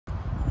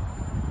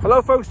Hello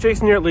folks,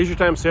 Jason here at Leisure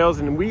Time Sales,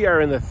 and we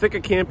are in the thick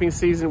of camping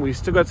season. We've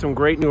still got some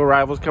great new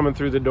arrivals coming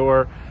through the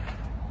door,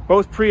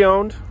 both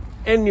pre-owned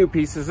and new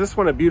pieces. This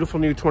one, a beautiful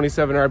new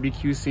 27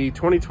 RBQC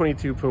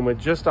 2022 Puma,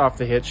 just off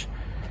the hitch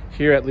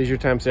here at Leisure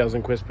Time Sales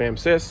in Quispam,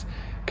 Sis.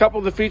 Couple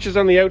of the features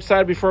on the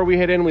outside before we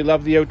head in. We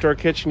love the outdoor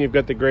kitchen. You've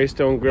got the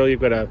Greystone grill, you've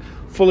got a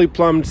fully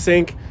plumbed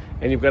sink,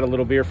 and you've got a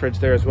little beer fridge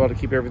there as well to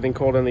keep everything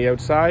cold on the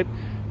outside.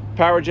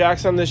 Power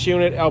jacks on this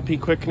unit, LP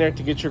quick connect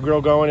to get your grill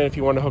going, and if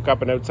you want to hook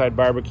up an outside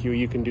barbecue,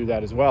 you can do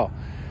that as well.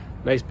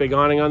 Nice big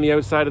awning on the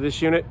outside of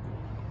this unit.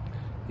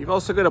 You've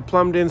also got a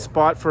plumbed in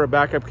spot for a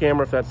backup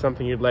camera if that's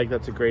something you'd like.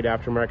 That's a great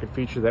aftermarket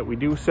feature that we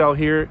do sell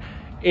here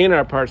in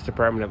our parts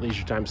department at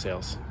Leisure Time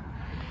Sales.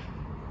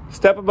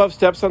 Step above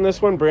steps on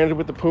this one, branded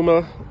with the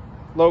Puma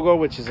logo,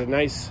 which is a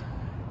nice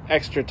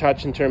extra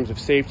touch in terms of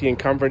safety and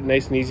comfort.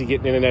 Nice and easy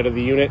getting in and out of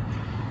the unit.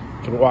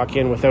 You can walk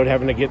in without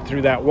having to get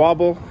through that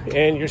wobble,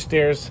 and your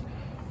stairs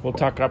will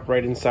tuck up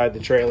right inside the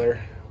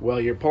trailer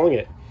while you're pulling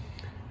it.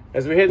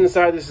 As we head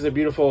inside, this is a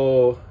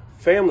beautiful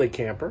family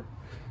camper.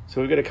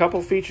 So we've got a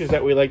couple features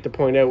that we like to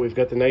point out. We've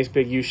got the nice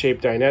big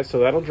U-shaped dinette, so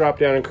that'll drop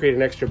down and create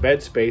an extra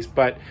bed space.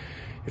 But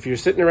if you're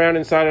sitting around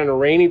inside on a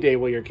rainy day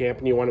while you're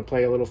camping, you want to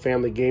play a little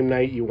family game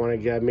night, you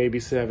want to maybe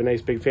have a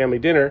nice big family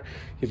dinner,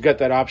 you've got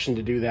that option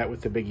to do that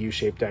with the big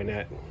U-shaped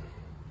dinette.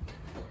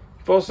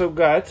 You've also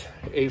got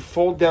a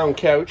fold-down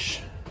couch,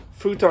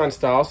 futon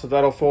style, so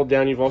that'll fold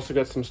down. You've also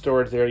got some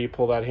storage there. You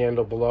pull that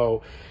handle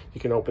below,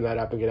 you can open that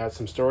up and get out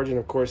some storage. And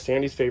of course,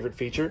 Sandy's favorite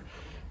feature,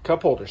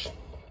 cup holders.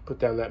 Put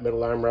down that middle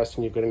armrest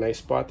and you've got a nice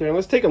spot there. And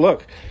let's take a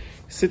look.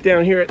 Sit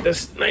down here at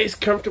this nice,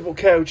 comfortable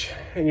couch,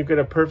 and you've got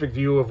a perfect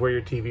view of where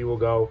your TV will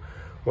go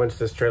once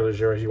this trailer's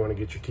yours. You want to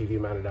get your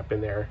TV mounted up in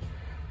there.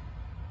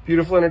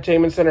 Beautiful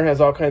entertainment center, has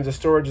all kinds of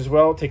storage as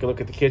well. Take a look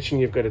at the kitchen.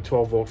 You've got a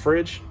 12-volt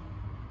fridge.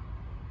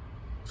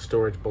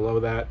 Storage below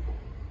that.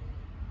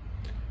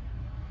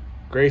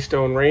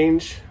 Greystone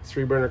range,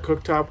 3-burner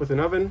cooktop with an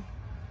oven.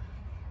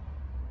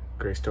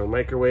 Greystone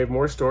microwave,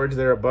 more storage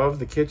there above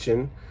the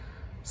kitchen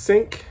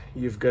sink.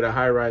 You've got a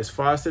high-rise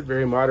faucet,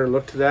 very modern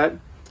look to that.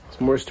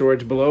 Some more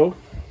storage below.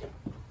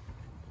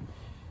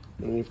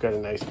 And you've got a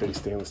nice big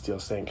stainless steel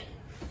sink.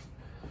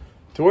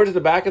 Towards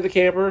the back of the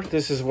camper,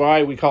 this is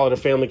why we call it a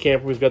family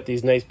camper. We've got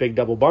these nice big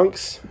double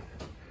bunks.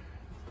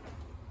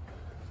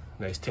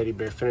 Nice teddy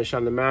bear finish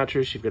on the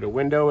mattress. You've got a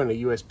window and a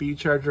USB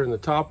charger in the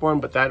top one,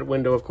 but that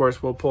window, of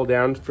course, will pull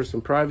down for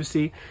some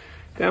privacy.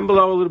 Down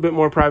below, a little bit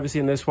more privacy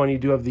in this one. You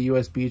do have the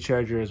USB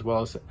charger as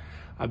well as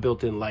a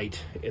built-in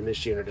light in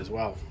this unit as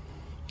well.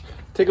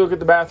 Take a look at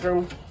the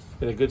bathroom.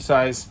 Got a good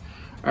size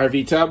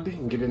RV tub. You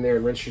can get in there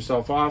and rinse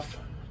yourself off.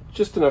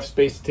 Just enough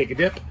space to take a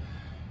dip.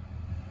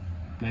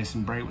 Nice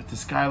and bright with the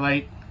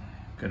skylight.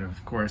 Got,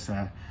 of course,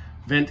 a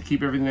vent to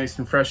keep everything nice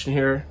and fresh in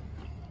here.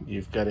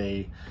 You've got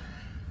a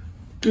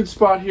good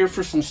spot here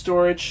for some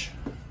storage.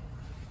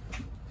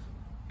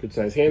 Good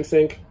size hand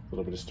sink, a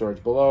little bit of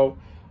storage below,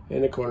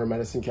 and a corner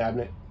medicine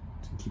cabinet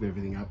to keep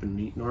everything up and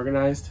neat and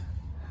organized.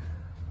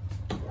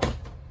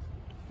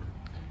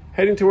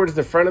 Heading towards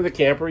the front of the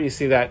camper, you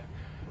see that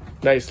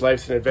nice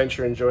Life's an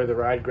Adventure, Enjoy the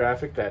Ride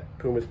graphic that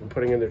Puma's been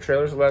putting in their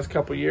trailers the last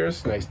couple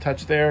years. Nice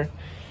touch there.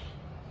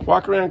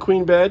 Walk around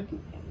queen bed,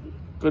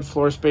 good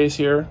floor space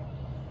here.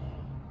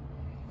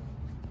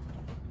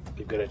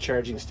 You've got a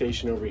charging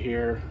station over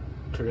here,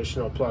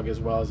 traditional plug as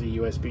well as a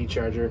USB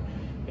charger,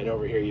 and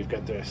over here you've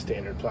got the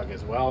standard plug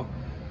as well.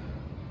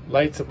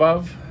 Lights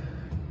above,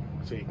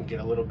 so you can get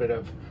a little bit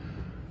of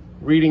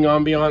reading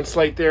ambiance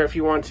light there if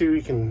you want to.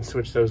 You can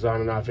switch those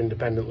on and off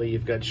independently.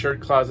 You've got shirt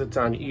closets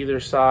on either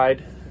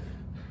side,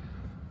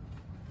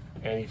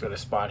 and you've got a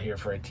spot here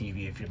for a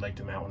TV if you'd like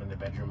to mount one in the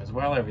bedroom as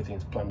well.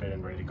 Everything's plumbed in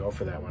and ready to go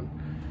for that one.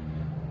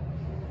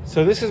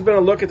 So this has been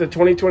a look at the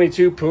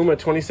 2022 Puma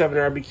 27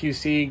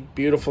 RBQC,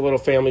 beautiful little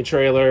family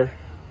trailer.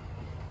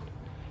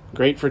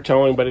 Great for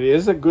towing, but it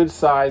is a good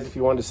size if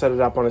you want to set it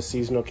up on a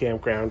seasonal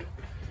campground.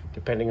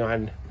 Depending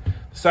on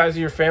the size of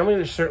your family,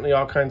 there's certainly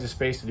all kinds of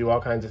space to do all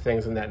kinds of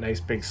things, and that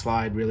nice big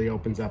slide really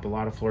opens up a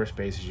lot of floor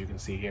space, as you can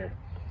see here.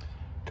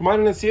 Come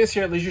on in and see us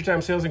here at Leisure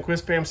Time Sales in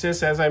Quispam,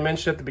 Sis. As I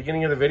mentioned at the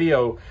beginning of the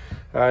video,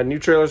 new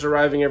trailers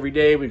arriving every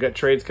day. We've got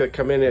trades that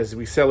come in as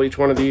we sell each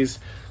one of these.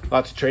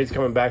 Lots of trades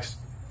coming back.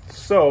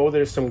 So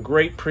there's some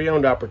great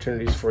pre-owned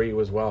opportunities for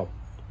you as well.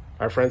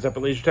 Our friends up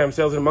at Leisure Time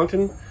Sales in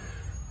Moncton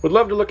would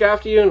love to look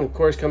after you, and of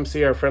course, come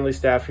see our friendly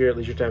staff here at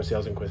Leisure Time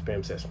Sales in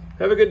Quispam, Sis.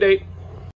 Have a good day.